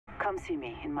Come see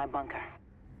me in my bunker.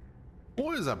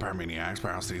 What is up, Pyromaniacs?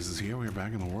 Pyrostasis here. We are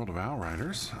back in the world of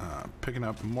Outriders, picking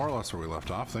up more or less where we left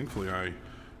off. Thankfully, I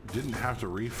didn't have to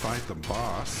refight the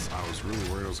boss. I was really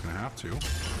worried I was going to have to.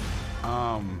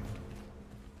 I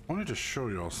wanted to show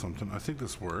you all something. I think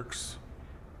this works.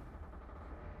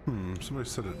 Somebody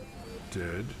said it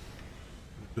did.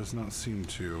 It does not seem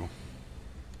to.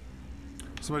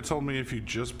 Somebody told me if you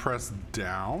just press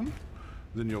down,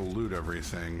 then you'll loot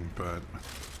everything, but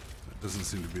that doesn't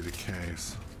seem to be the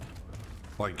case.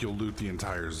 Like, you'll loot the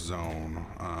entire zone.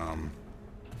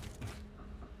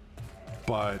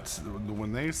 But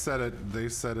when they said it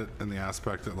in the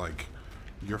aspect that, like,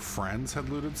 your friends had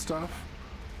looted stuff.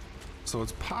 So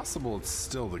it's possible it's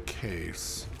still the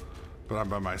case. But I'm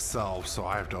by myself, so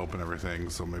I have to open everything,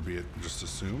 so maybe it just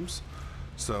assumes.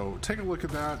 So take a look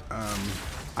at that.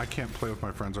 I can't play with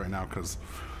my friends right now because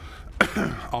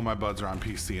all my buds are on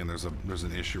PC, and there's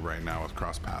an issue right now with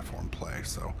cross-platform play.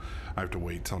 So I have to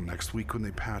wait till next week when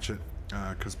they patch it,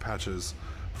 because patches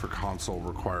for console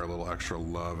require a little extra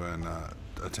love and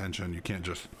attention. You can't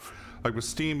just, like with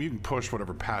Steam, you can push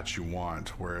whatever patch you want,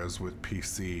 whereas with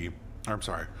PC, or I'm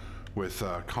sorry, with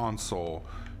console,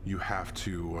 you have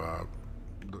to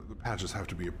the patches have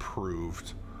to be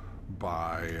approved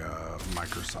by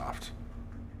Microsoft.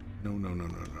 No.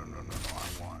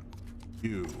 I want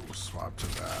you swap to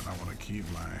that. I want to keep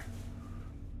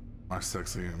my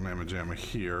sexy mamma jamma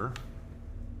here.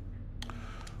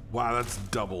 Wow, that's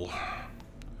double.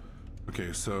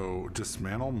 Okay, so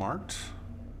dismantle marked.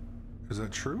 Is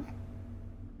that true?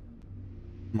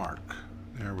 Mark.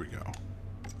 There we go.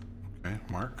 Okay,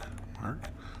 mark.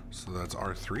 So that's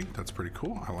R3. That's pretty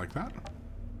cool. I like that.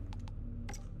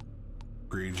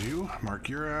 Grade you. Mark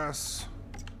your ass.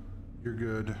 You're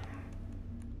good.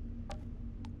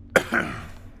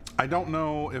 I don't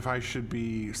know if I should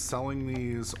be selling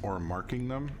these or marking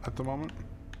them at the moment.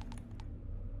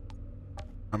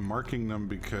 I'm marking them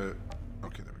because...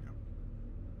 Okay, there we go.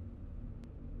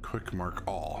 Quick mark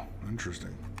all.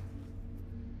 Interesting.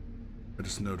 I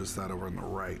just noticed that over on the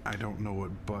right. I don't know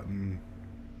what button...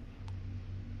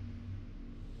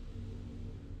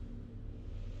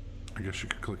 I guess you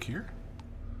could click here.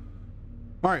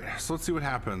 All right, so let's see what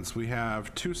happens. We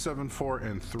have 2, 7, 4,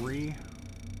 and 3.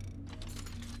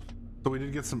 So we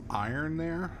did get some iron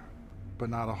there,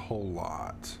 but not a whole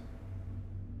lot.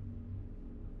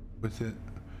 With it,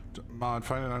 mod,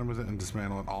 find an item with it and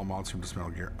dismantle it. All mods from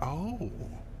dismantle gear. Oh.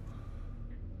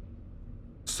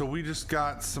 So we just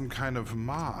got some kind of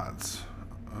mods.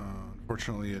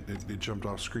 Unfortunately, it jumped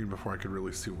off screen before I could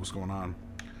really see what was going on.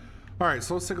 All right,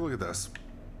 so let's take a look at this.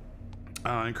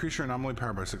 Increase your anomaly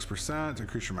power by 6%,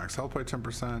 increase your max health by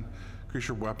 10%, increase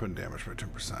your weapon damage by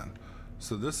 10%.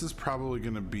 So this is probably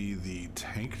going to be the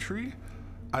tank tree.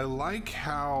 I like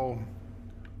how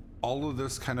all of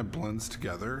this kind of blends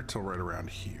together till right around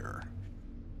here.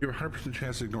 You have a 100%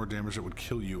 chance to ignore damage that would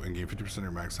kill you and gain 50% of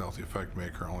your max health. The effect may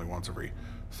occur only once every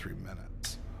 3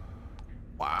 minutes.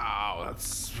 Wow,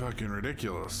 that's fucking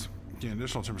ridiculous. Gain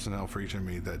additional 10% health for each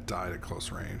enemy that died at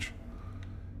close range.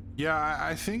 Yeah,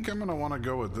 I think I'm gonna want to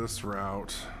go with this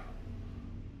route.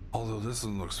 Although this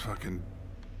one looks fucking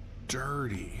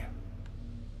dirty.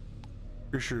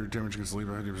 Increase your damage against the lead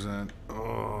by 50%.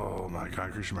 Oh my god,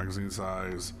 increase your magazine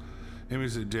size.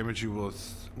 Enemies that damage you will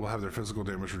have their physical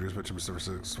damage reduced by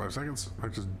 10% for 5 seconds. I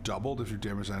just doubled if you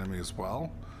damage an enemy as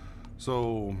well.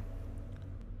 So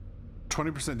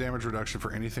 20% damage reduction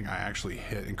for anything I actually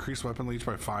hit. Increase weapon leech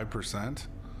by 5%.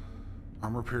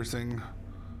 Armor piercing.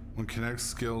 When connect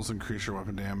skills, increase your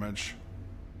weapon damage.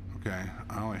 Okay, I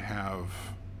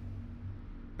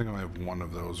think I only have one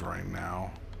of those right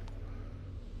now.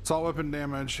 Assault weapon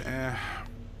damage, Their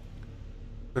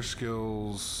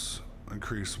skills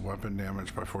increase weapon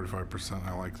damage by 45%.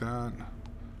 I like that.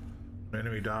 When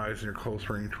enemy dies in your close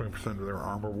range, 20% of their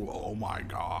armor will. Oh my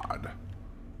god.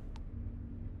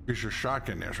 Increase your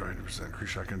shotgun damage by 50%. Increase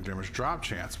shotgun damage drop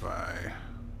chance by.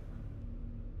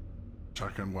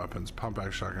 Shotgun weapons, pump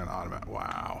action shotgun, automatic.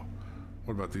 Wow.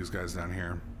 What about these guys down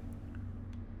here?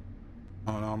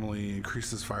 Anomaly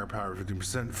increases firepower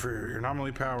 15% for your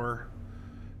anomaly power.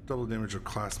 Double damage of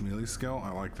class melee skill.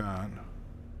 I like that.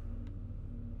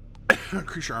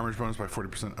 Increase your armor bonus by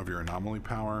 40% of your anomaly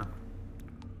power.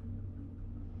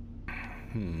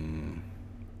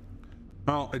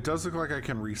 Well, it does look like I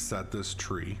can reset this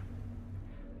tree.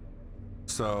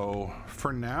 So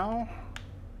for now.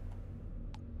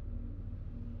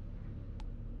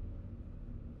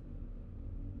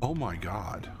 Oh my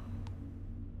god.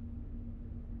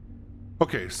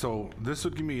 Okay, so this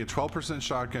would give me a 12%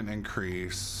 shotgun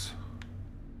increase.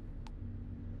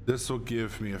 This will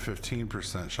give me a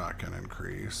 15% shotgun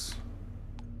increase.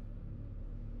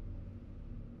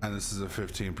 And this is a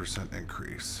 15%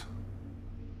 increase.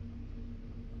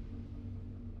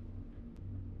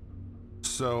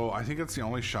 So I think it's the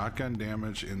only shotgun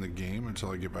damage in the game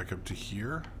until I get back up to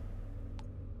here.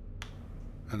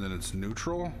 And then it's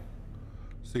neutral.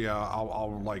 So yeah,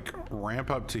 I'll like ramp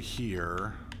up to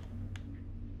here.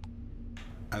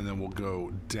 And then we'll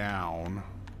go down.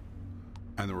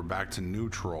 And then we're back to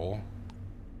neutral.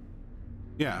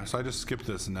 Yeah, so I just skipped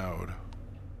this node.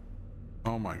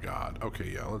 Oh my god. Okay,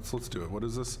 yeah, let's do it. What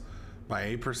is this?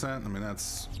 By 8%? I mean,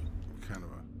 that's kind of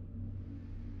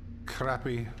a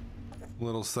crappy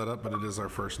little setup, but it is our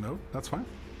first node. That's fine.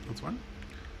 That's fine.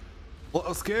 Well,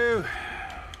 let's go.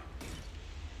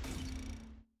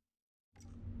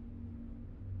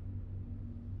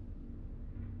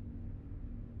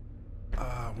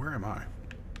 Where am I?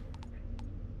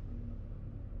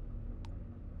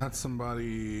 That's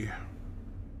somebody.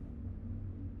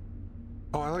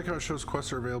 Oh, I like how it shows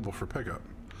quests are available for pickup.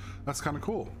 That's kind of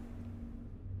cool.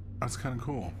 That's kind of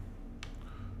cool.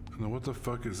 And then what the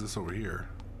fuck is this over here?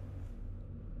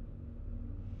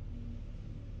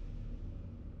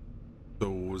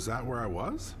 So was that where I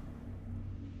was?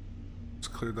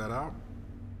 Just cleared that out.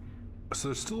 So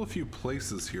there's still a few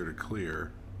places here to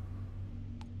clear.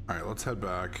 All right, let's head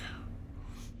back.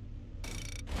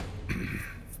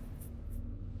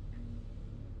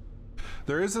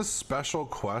 There is a special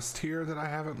quest here that I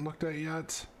haven't looked at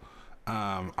yet.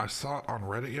 I saw it on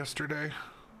Reddit yesterday.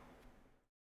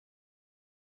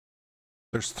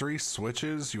 There's 3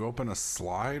 switches. You open a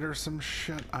slide or some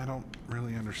shit. I don't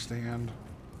really understand.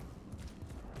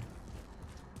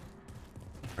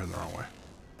 Or the wrong way.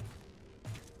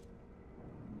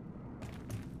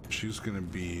 She's gonna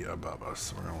be above us,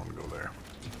 so we're gonna want to go there.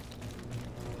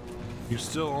 You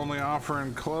still only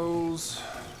offering clothes?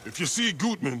 If you see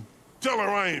Gutman, tell her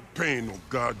I ain't paying no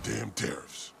goddamn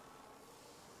tariffs.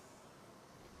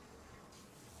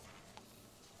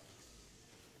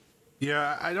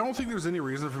 Yeah, I don't think there's any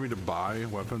reason for me to buy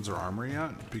weapons or armor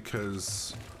yet,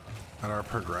 because at our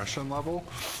progression level,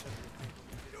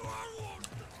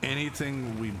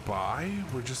 anything we buy,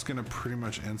 we're just gonna pretty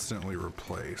much instantly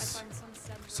replace.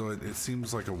 So it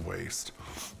seems like a waste.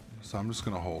 So I'm just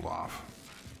gonna hold off.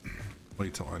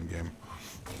 Wait till endgame.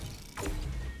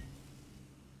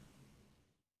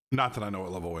 Not that I know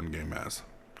what level endgame is.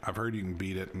 I've heard you can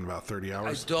beat it in about 30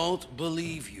 hours. I don't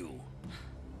believe you.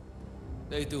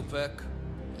 They do, Peck.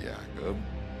 Yeah,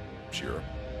 sure.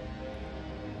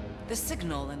 The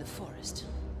signal in the forest.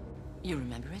 You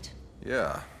remember it?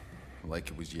 Yeah, like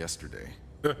it was yesterday.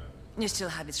 You still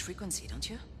have its frequency, don't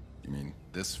you? You mean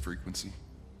this frequency?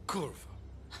 Curva.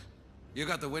 You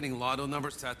got the winning lotto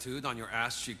numbers tattooed on your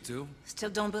ass cheek, too? Still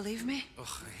don't believe me? Ugh,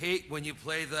 I hate when you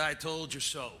play the I told you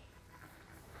so.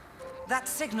 That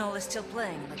signal is still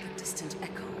playing like a distant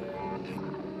echo.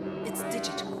 It's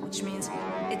digital, which means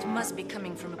it must be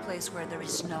coming from a place where there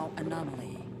is no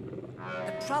anomaly.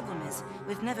 The problem is,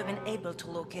 we've never been able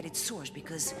to locate its source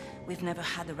because we've never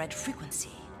had the right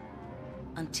frequency.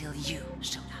 Until you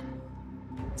showed up.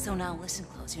 So now listen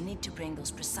close, you need to bring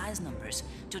those precise numbers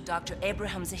to Dr.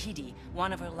 Abraham Zahidi,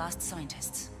 one of our last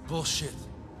scientists. Bullshit.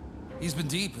 He's been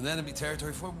deep in enemy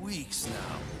territory for weeks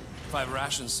now. 5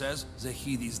 Rations says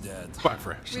Zahidi's dead. 5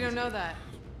 Rations. We don't know that.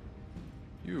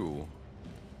 You.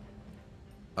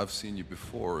 I've seen you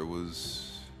before. It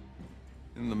was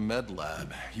in the med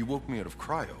lab. You woke me out of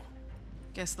cryo.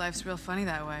 Guess life's real funny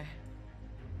that way.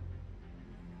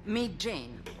 Meet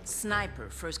Jane, sniper,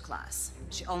 first class.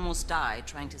 She almost died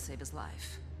trying to save his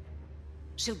life.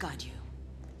 She'll guide you.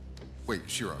 Wait,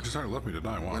 Shira. She's already left me to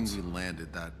die once. When we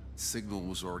landed, that signal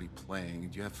was already playing.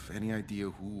 Do you have any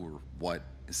idea who or what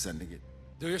is sending it?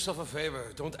 Do yourself a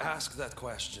favor, don't ask that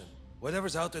question.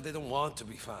 Whatever's out there, they don't want to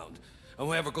be found. And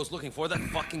whoever goes looking for that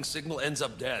fucking signal ends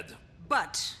up dead.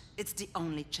 But it's the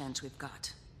only chance we've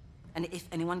got. And if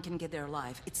anyone can get there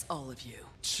alive, it's all of you.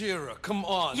 Shira, come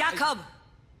on. Jakob!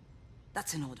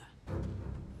 That's an order.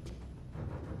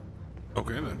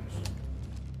 Okay then.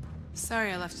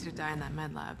 Sorry I left you to die in that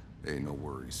med lab. Hey, no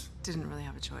worries. Didn't really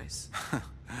have a choice. I'd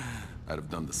have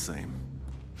done the same.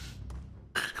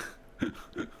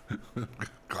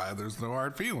 Glad there's no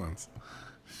hard feelings.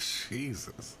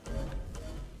 Jesus.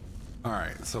 All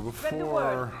right, so Spread the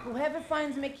word. before Whoever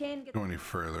finds McCain gets go any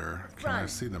further, can I front.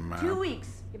 see the map? 2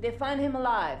 weeks if they find him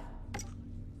alive.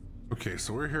 Okay,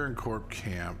 so we're here in Corp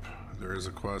Camp. There is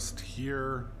a quest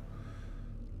here.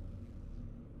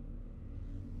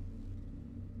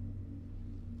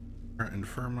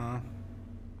 Infirma.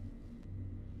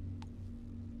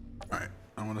 All right,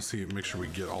 I want to see, make sure we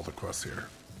get all the quests here.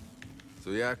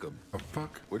 So, Jakob, The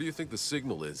fuck? what do you think the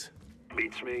signal is?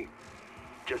 Beats me.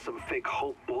 Just some fake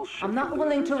hope bullshit. I'm not for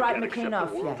willing losers to write who can't McCain accept off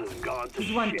the world yet. as God's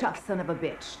He's one shit. tough son of a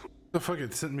bitch. The fuck?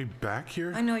 It sent me back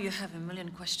here? I know you have a million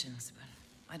questions,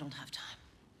 but I don't have time.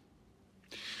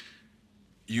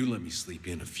 You let me sleep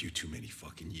in a few too many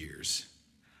fucking years.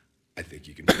 I think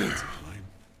you can find some time.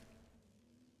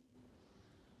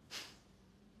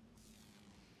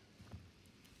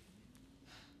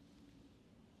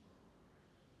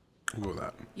 We'll go with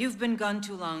that. You've been gone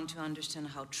too long to understand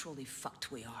how truly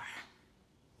fucked we are.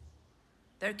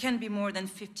 There can be more than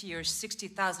 50 or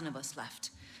 60,000 of us left.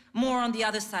 More on the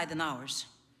other side than ours.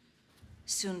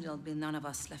 Soon there'll be none of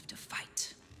us left to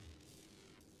fight.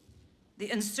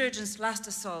 The insurgents' last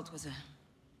assault was a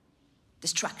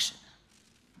distraction.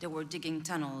 They were digging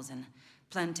tunnels and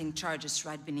planting charges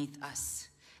right beneath us.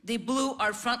 They blew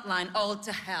our front line all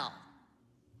to hell.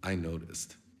 I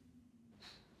noticed.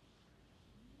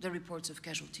 The reports of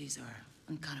casualties are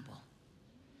uncountable.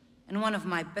 And one of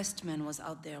my best men was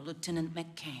out there, Lieutenant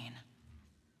McCain.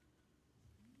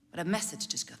 But a message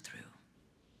just got through.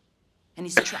 And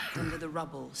he's trapped under the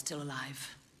rubble, still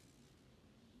alive.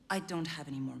 I don't have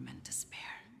any more men to spare.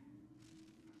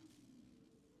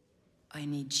 I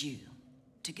need you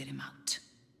to get him out.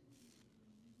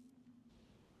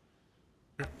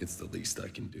 It's the least I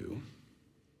can do.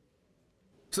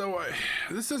 So,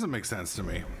 this doesn't make sense to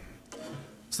me.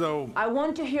 So, I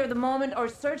want to hear the moment our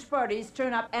search parties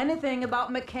turn up anything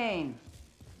about McCain.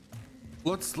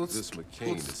 let's This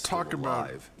McCain is still talk about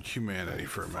alive. humanity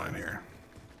for a minute here.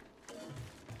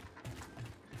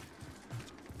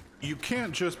 You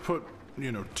can't just put,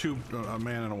 you know, a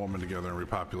man and a woman together and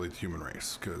repopulate the human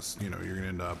race, because, you know, you're gonna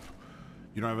end up,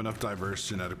 you don't have enough diverse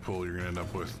genetic pool, you're gonna end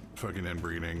up with fucking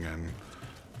inbreeding, and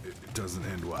it doesn't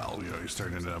end well. You know, you're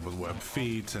starting to end up with webbed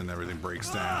feet, and everything breaks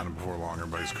down, and before long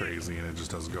everybody's crazy, and it just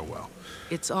doesn't go well.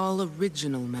 It's all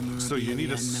original memorabilia. So you need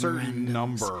a and certain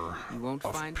memorandums. number You won't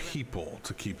of find people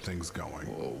to keep things going.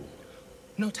 Whoa.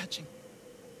 No touching.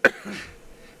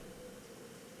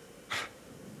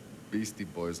 Beastie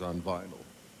Boys on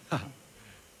vinyl.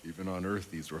 Even on Earth,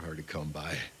 these were hard to come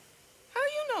by. How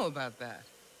you know about that?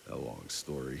 A long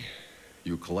story.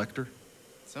 You a collector?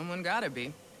 Someone gotta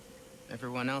be.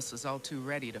 Everyone else is all too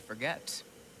ready to forget.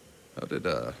 How did,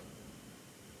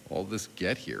 all this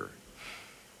get here?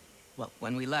 Well,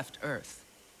 when we left Earth,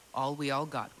 all we all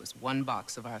got was one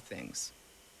box of our things.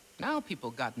 Now people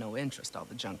got no interest all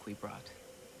the junk we brought.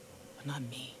 But not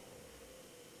me.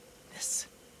 This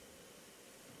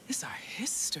is our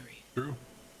history. True.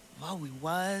 Of all we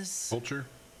was, Culture.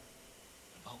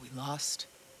 of all we lost.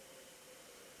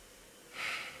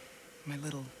 My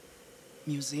little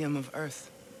museum of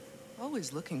Earth.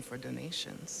 Always looking for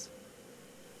donations.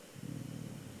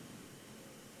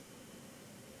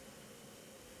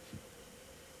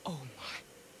 Oh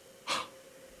my.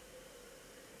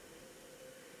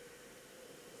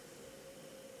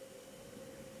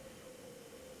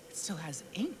 It still has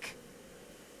ink.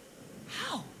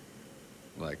 How?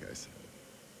 Like I said,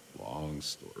 long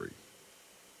story.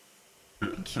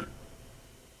 Thank you.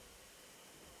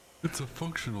 It's a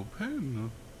functional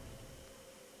pen.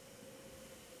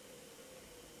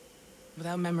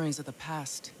 Without memories of the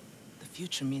past, the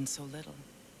future means so little.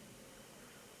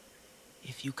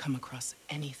 If you come across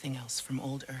anything else from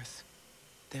old Earth,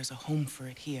 there's a home for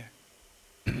it here.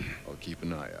 I'll keep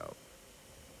an eye out.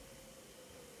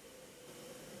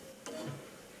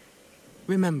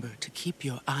 Remember to keep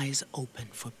your eyes open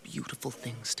for beautiful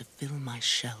things to fill my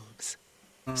shelves.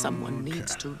 Someone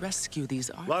needs to rescue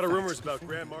these artifacts. A lot of rumors about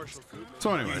Grand Marshal Goodman.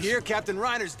 So anyways, Here, Captain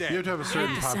Reiner's dead. you have to have a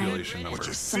certain population number.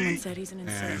 Someone said he's an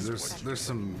And there's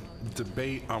some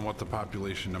debate on what the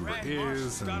population number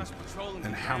is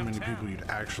and how many people you'd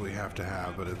actually have to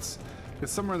have, but it's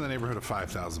somewhere in the neighborhood of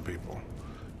 5,000 people.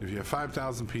 If you have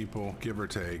 5,000 people, give or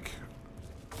take,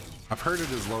 I've heard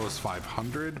it as low as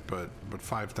 500, but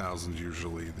 5,000 is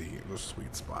usually the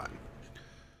sweet spot.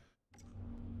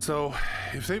 So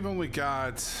if they've only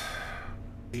got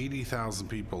 80,000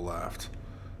 people left,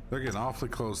 they're getting awfully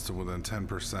close to within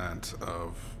 10%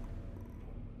 of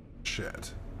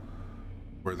shit,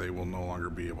 where they will no longer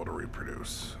be able to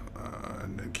reproduce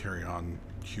and carry on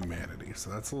humanity. So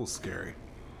that's a little scary.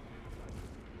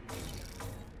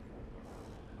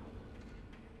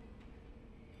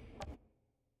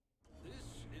 This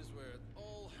is where it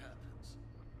all happens.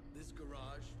 This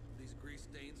garage, these grease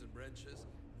stains and wrenches,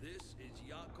 this is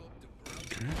Jakob de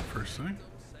Okay, first thing.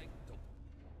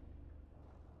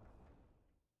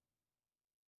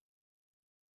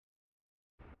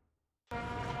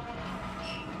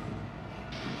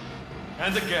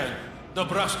 And again,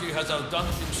 Dabrowski has outdone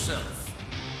himself.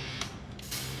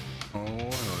 Oh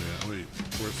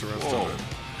the rest Whoa. of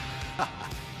it.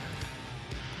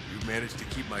 You managed to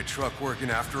keep my truck working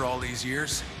after all these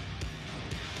years?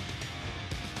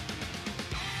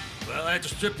 Well, I had to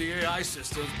strip the AI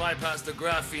systems, bypass the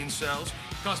graphene cells.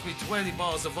 Cost me 20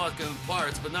 bottles of vodka and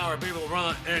parts, but now our baby will run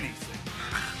on anything.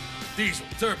 Diesel,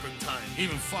 turpentine,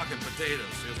 even fucking potatoes,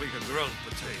 if we could grow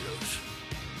potatoes.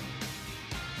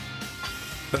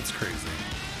 That's crazy.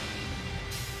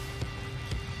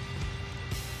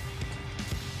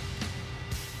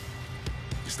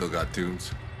 You still got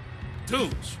tunes?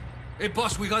 Tunes? Hey,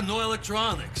 boss, we got no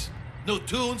electronics. No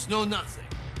tunes, no nothing.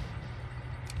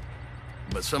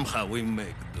 But somehow we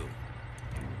make do.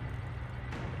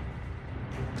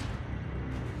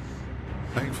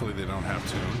 Thankfully, they don't have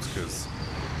tunes, because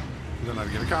then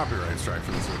I'd get a copyright strike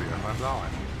for this video. That's all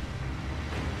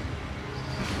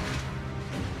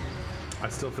I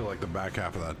still feel like the back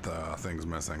half of that thing's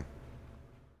missing.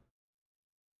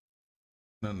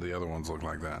 None of the other ones look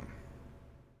like that.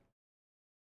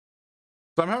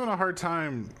 So I'm having a hard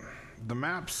time. The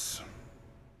maps,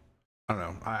 I don't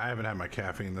know. I haven't had my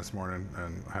caffeine this morning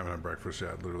and I haven't had breakfast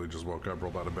yet. Literally just woke up,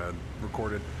 rolled out of bed,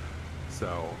 recorded.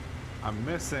 So I'm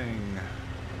missing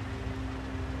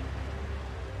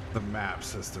the map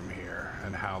system here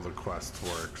and how the quests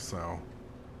work. So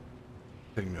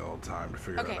taking me a little time to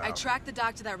figure that out. Okay, I tracked the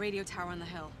dock to that radio tower on the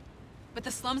hill. But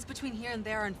the slums between here and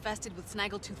there are infested with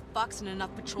snaggletooth fucks and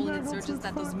enough patrolling insurgents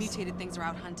that those mutated things are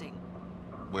out hunting.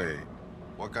 Wait,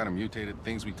 what kind of mutated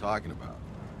things we talking about?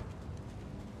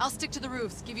 I'll stick to the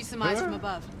roofs, give you some eyes from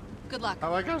above. Good luck. I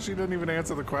like how she didn't even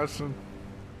answer the question.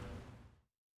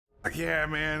 Like, yeah,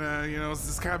 man, you know,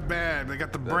 it's kind of bad. They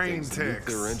got the brain ticks.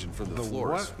 Their engine from the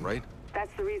floors, what? right?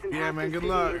 That's the reason Yeah, half man, the good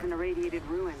city luck. is an irradiated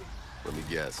ruin. Let me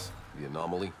guess. The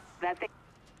anomaly? That thing.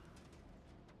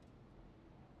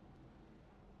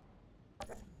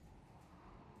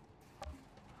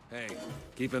 Hey,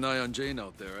 keep an eye on Jane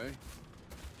out there, eh?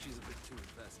 She's a bit too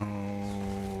invested.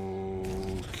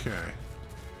 Okay.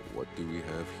 What do we have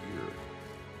here?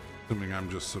 Assuming I'm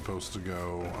just supposed to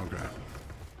go. Okay.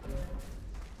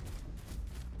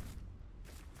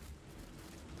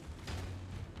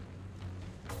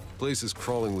 Place is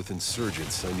crawling with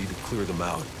insurgents. I need to clear them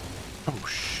out. Oh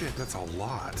shit, that's a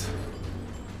lot.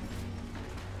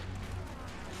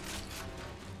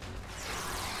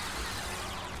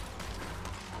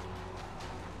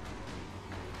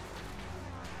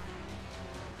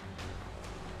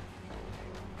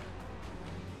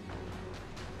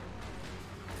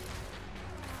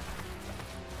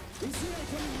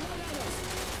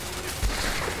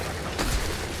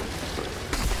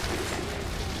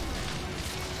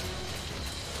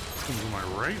 Am I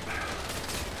right?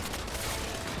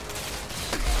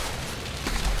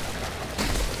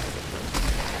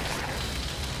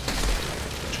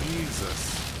 Jesus.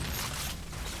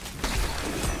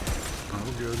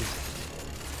 Oh, good.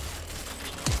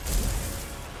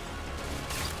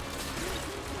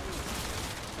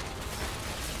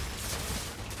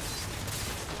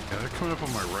 Yeah, they're coming up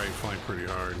on my right flank pretty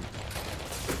hard.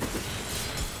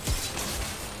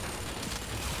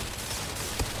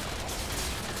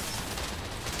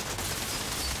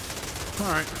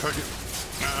 Alright, fuck it.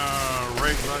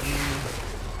 Right button.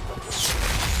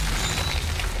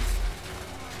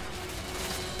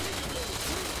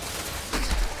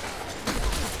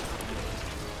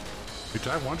 Did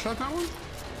I one-shot that one?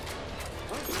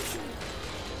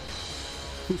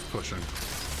 Who's pushing?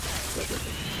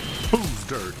 Who's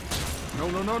dirt? No,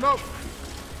 no, no, no!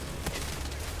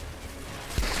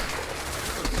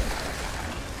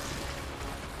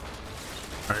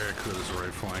 I gotta clear this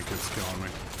right flank, it's killing me,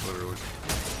 literally.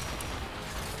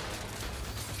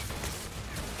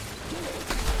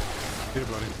 Hey,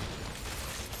 buddy.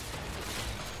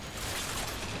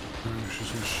 She's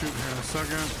gonna shoot here in a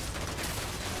second.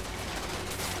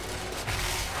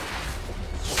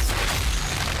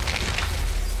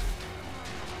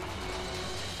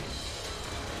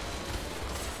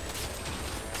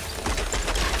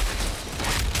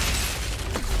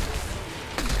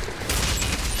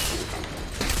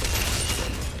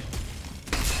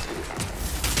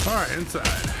 Alright, inside.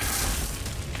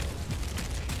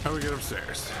 How do we get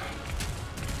upstairs?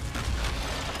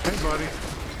 Hey, buddy.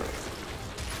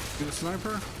 You the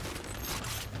sniper?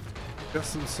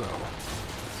 Guessing so.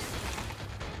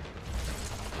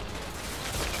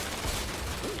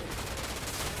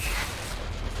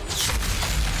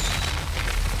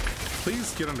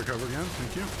 Please get undercover again.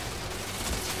 Thank you.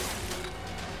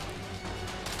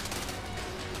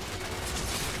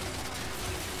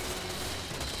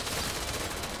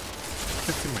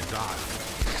 Can't see my dot.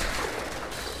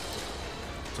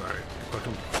 Sorry.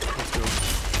 Let's go.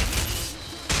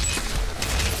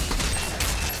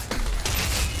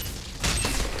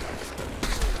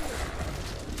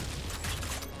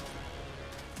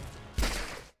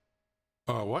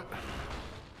 What?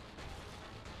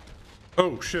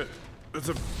 Oh shit! Is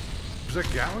that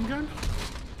a Gatling gun?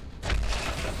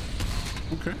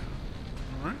 Okay.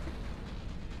 All right.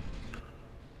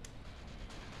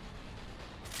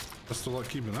 Best of luck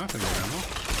keeping that thing around,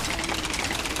 though.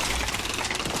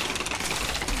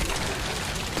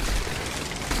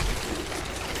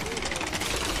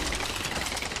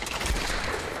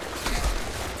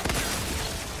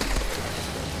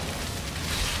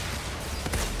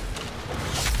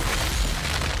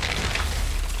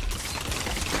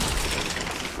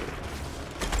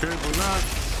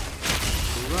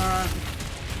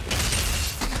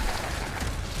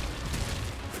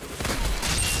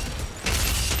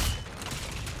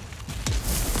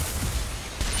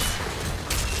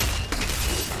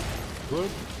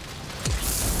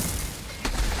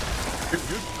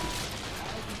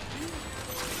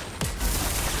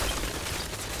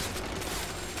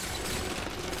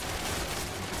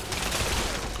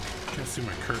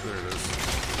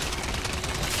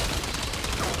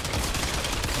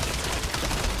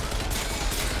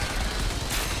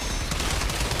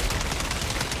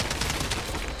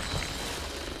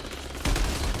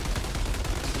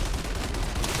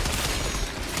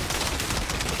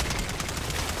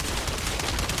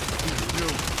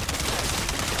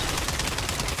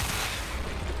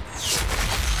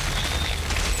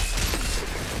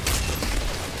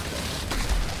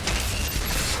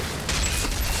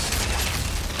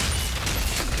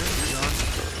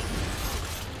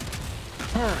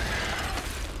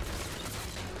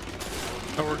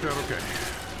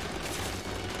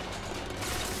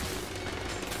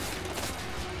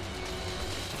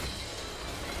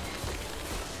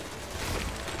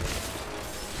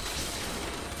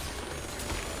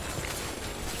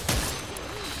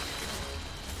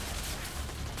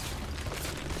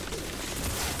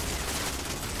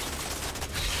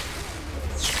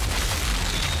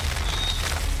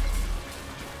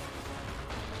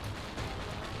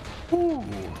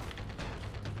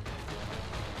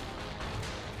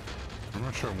 I'm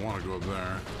not sure I want to go up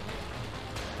there.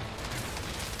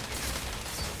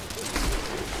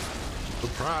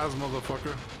 Surprise,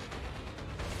 motherfucker.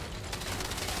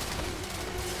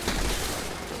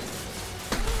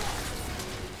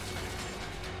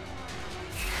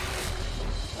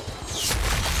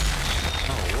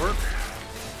 That'll work.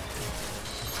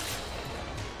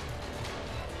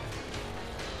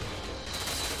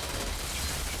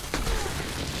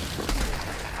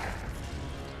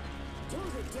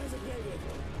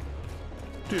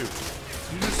 Dude,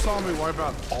 you just saw me wipe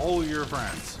out all your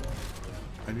friends.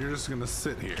 And you're just gonna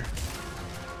sit here.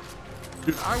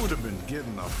 Dude, I would have been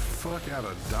getting the fuck out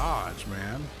of Dodge,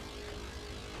 man.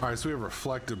 Alright, so we have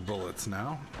reflective bullets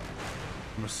now.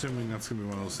 I'm assuming that's gonna be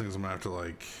one of those things I'm gonna have to,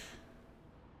 like,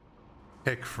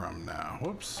 pick from now.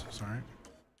 Whoops, sorry.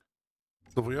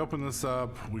 So if we open this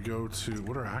up, we go to,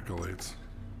 what are accolades?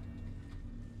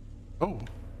 Oh.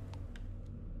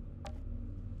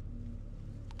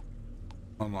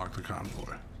 Unlock the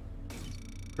convoy.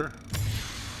 Sure.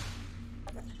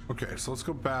 Okay, so let's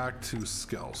go back to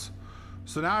skills.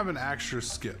 So now I have an extra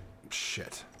skill.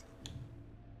 Shit.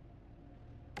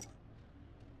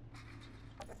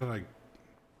 What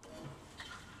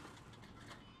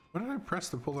did I press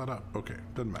to pull that up? Okay,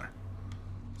 doesn't matter.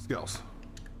 Skills.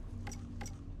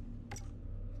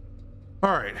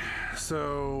 Alright,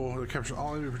 so it captures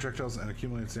all enemy projectiles and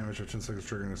accumulates damage for 10 seconds,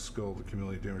 triggering a skill to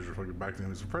accumulate damage reflected back to the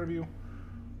enemies in front of you.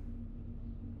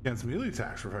 Against melee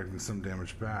attacks, reflecting some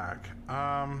damage back.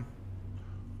 I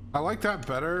like that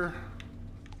better,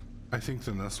 I think,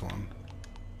 than this one.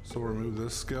 So we'll remove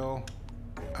this skill,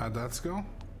 add that skill.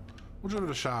 We'll give it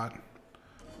a shot.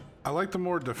 I like the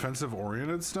more defensive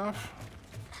oriented stuff.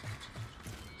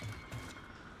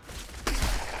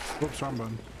 Whoops, wrong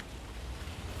button.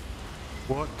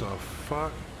 What the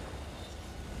fuck?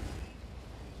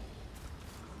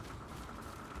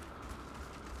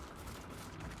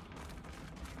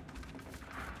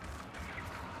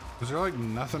 Is there like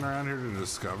nothing around here to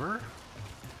discover?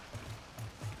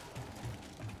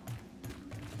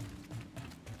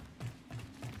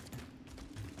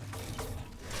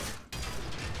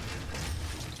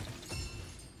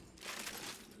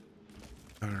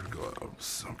 Better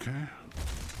gloves, okay.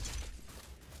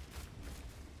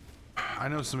 I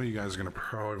know some of you guys are gonna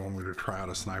probably want me to try out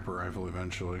a sniper rifle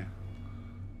eventually.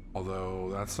 Although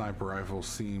that sniper rifle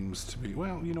seems to be,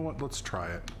 well, you know what, let's try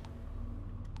it.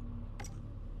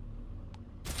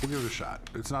 We'll give it a shot.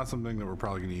 It's not something that we're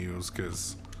probably going to use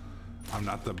because I'm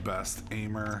not the best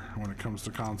aimer when it comes to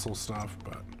console stuff,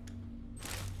 but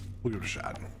we'll give it a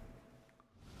shot.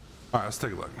 All right, let's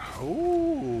take a look.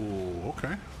 Oh,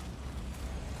 okay.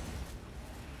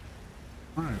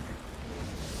 All right.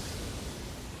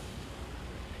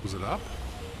 Was it up?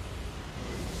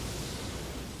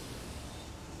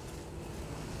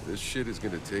 This shit is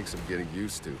gonna take some getting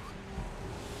used to.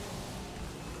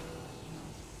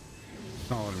 It's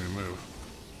not letting me move.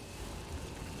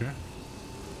 Okay.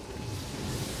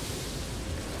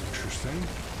 Interesting.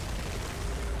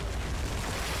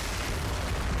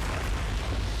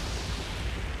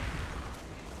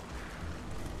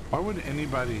 Why would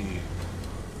anybody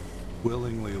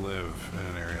willingly live in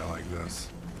an area like this?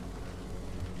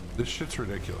 This shit's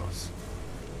ridiculous.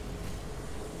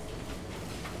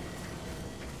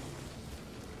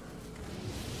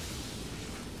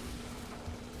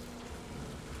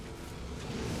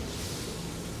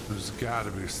 There's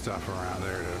gotta be stuff around.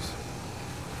 There it is.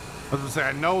 I was gonna say,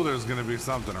 I know there's gonna be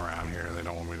something around here they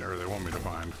don't want me to, or they want me to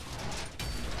find.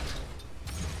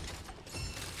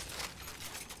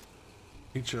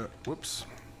 Whoops.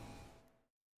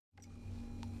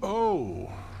 Oh.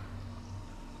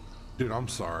 Dude, I'm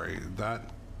sorry. That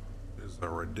is a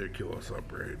ridiculous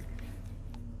upgrade.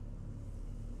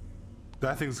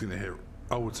 That thing's gonna hit.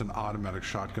 Oh, it's an automatic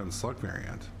shotgun slug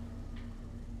variant.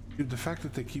 Dude, the fact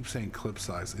that they keep saying clip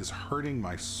size is hurting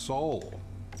my soul.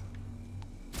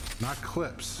 Not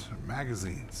clips,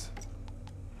 magazines.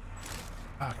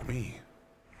 Fuck me.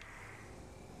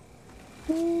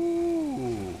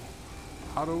 Ooh.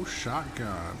 Auto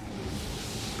shotgun.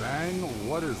 Bang,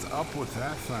 what is up with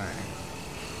that thing?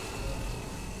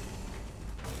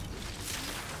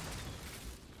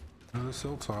 To this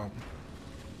hilltop.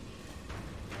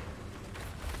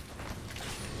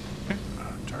 Okay,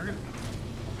 target.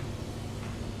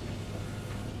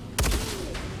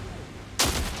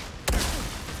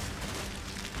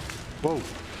 Whoa.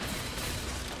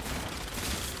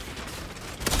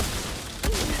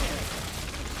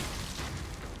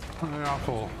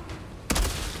 Awful.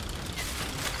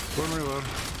 Go and reload.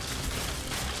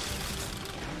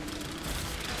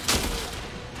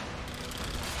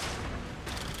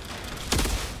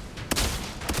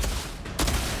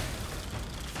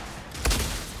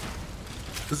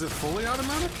 Is it fully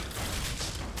automatic?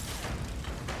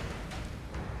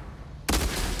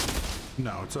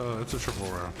 No, it's a triple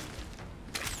round.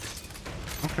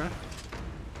 Okay.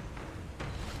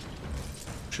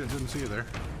 Shit, didn't see you there.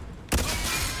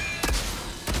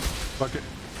 Fuck it.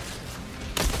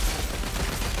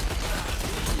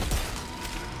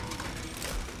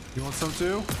 You want some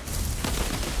too?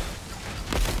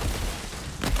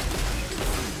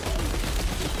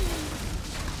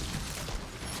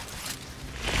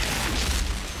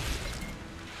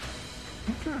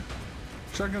 Okay.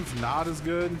 Shotgun's not as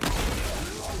good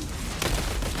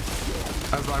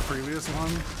as my previous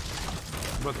one,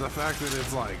 but the fact that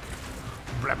it's like,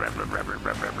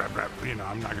 you know,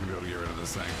 I'm not gonna be able to get rid of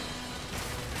this thing.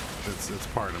 It's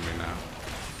part of me now.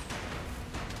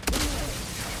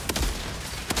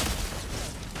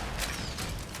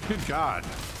 Good God.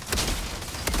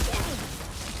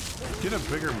 Get a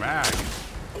bigger mag.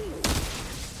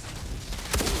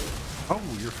 Oh,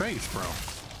 your face, bro.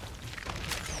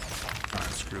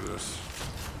 Alright, screw this.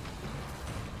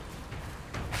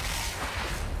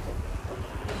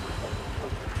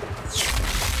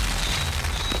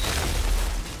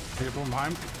 People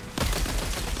behind.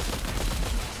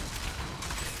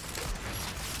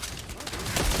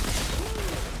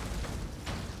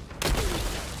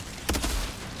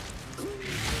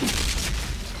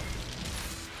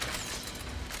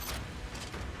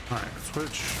 Alright,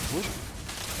 switch. Whoop.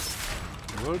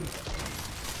 Reload.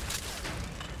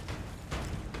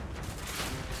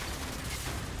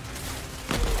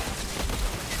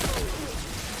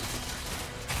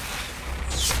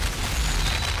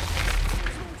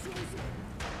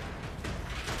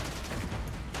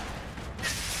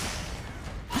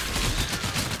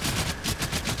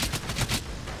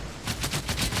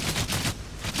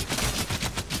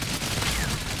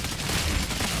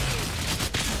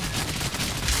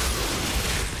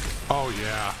 Oh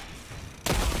yeah.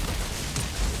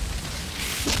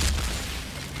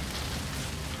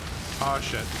 Oh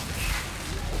shit.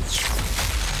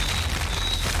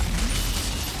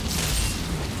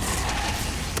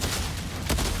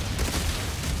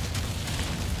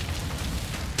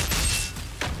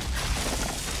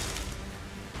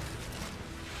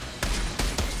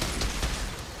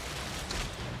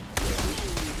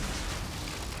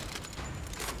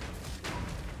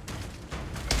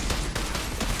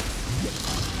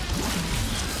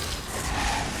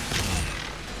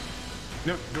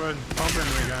 Yep, go ahead. Bump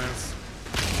into me, guys.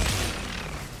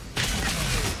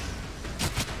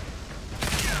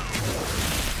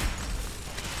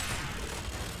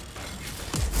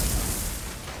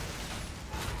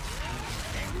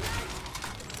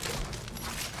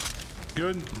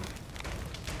 good?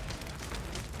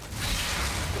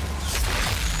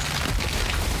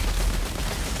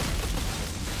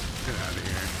 Get out of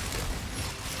here.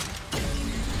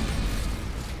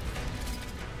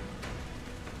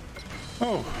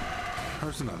 Oh,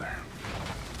 there's another.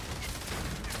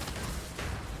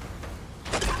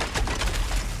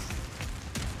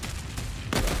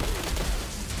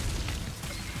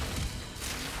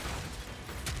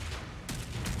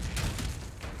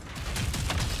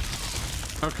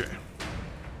 Okay.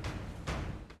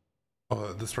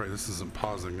 Oh, that's right. This isn't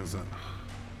pausing, is it?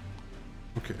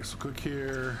 Okay, so click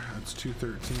here. That's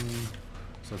 213.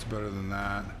 So that's better than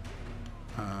that.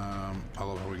 I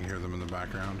love how we can hear them in the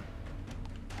background.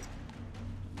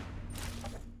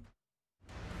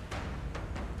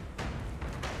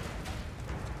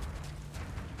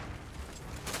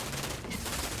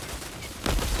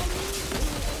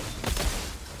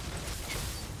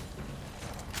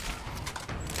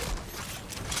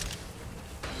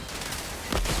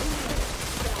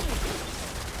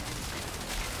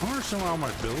 I don't understand what all my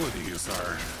abilities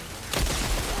are.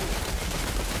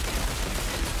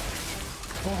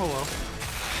 Oh, hello.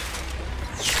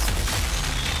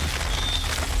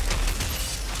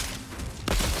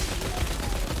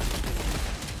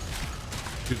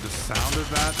 Dude, the sound of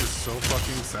that is so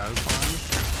fucking satisfying.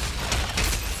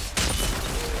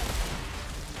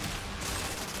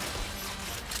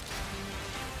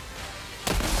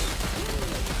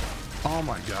 Oh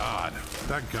my god,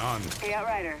 that gun. Hey,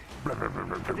 Outrider.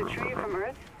 Did it treat you from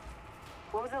Earth?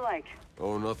 What was it like?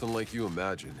 Oh, nothing like you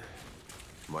imagine.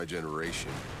 My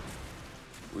generation.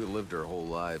 We lived our whole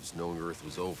lives knowing Earth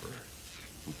was over.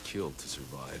 We killed to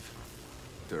survive.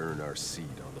 To earn our seat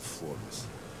on the floors.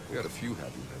 We had a few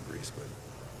happy memories, but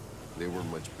they weren't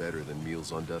much better than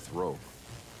meals on death row.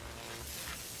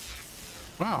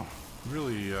 Wow,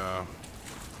 really, I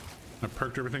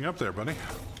perked everything up there, buddy.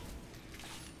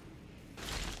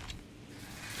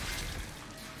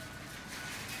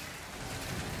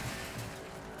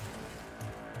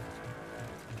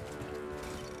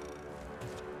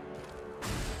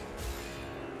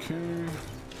 Okay.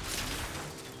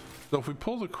 So if we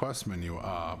pull the quest menu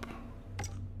up.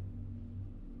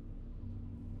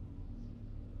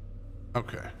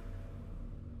 Okay.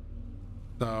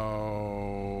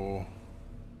 So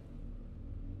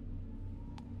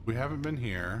we haven't been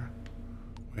here.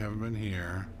 We haven't been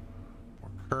here. We're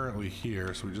currently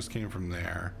here, so we just came from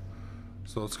there.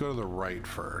 So let's go to the right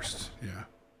first. Yeah.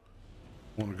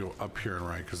 I want to go up here and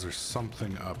right because there's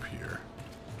something up here.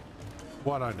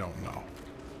 What, I don't know.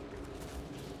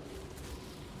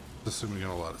 Assuming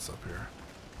it'll let us up here.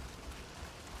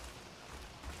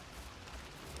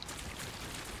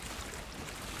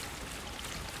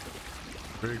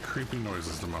 Very creepy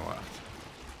noises to my left.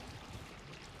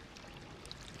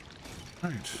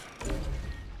 Right.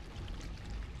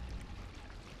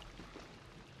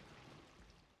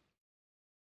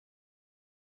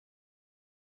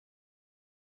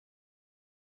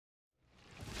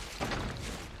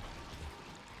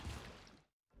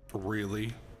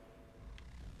 Really?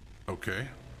 Okay.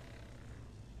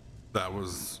 That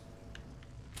was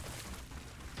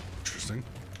interesting.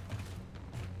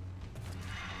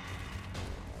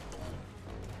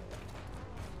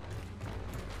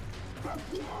 I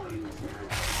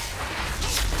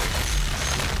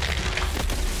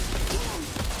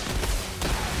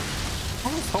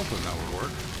was hoping that would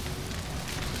work.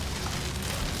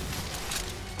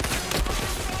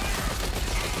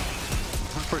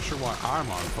 Not quite sure why I'm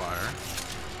on fire.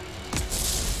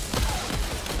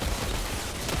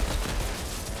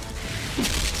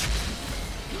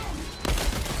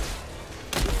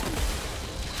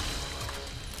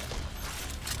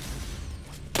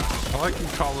 Like in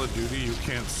Call of Duty, you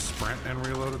can't sprint and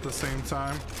reload at the same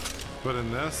time, but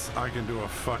in this, I can do a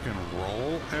fucking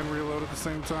roll and reload at the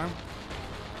same time.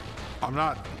 I'm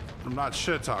not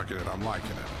shit talking it. I'm liking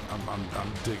it.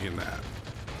 I'm digging that.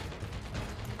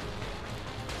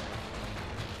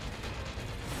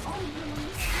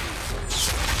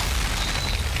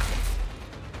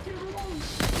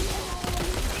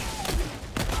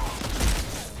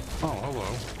 Oh, hello.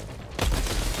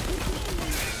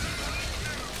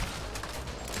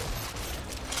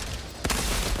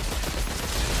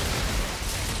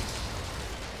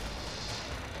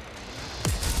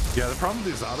 Yeah, the problem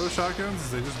with these auto shotguns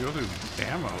is they just go through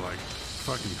ammo like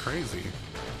fucking crazy.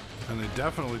 And they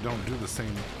definitely don't do the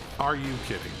same. Are you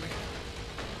kidding me?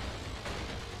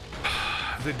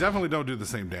 They definitely don't do the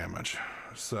same damage.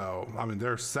 So, I mean,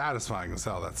 they're satisfying as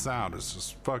hell. That sound is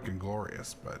just fucking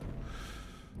glorious, but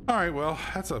All right, well,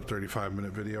 that's a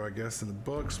 35-minute video, I guess, in the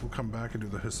books. We'll come back and do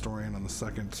the historian on the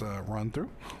second run through.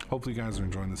 Hopefully you guys are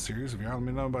enjoying this series. If you are, let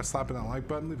me know by slapping that like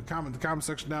button. Leave a comment in the comment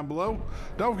section down below.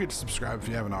 Don't forget to subscribe if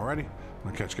you haven't already.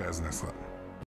 I'll catch you guys in the next clip.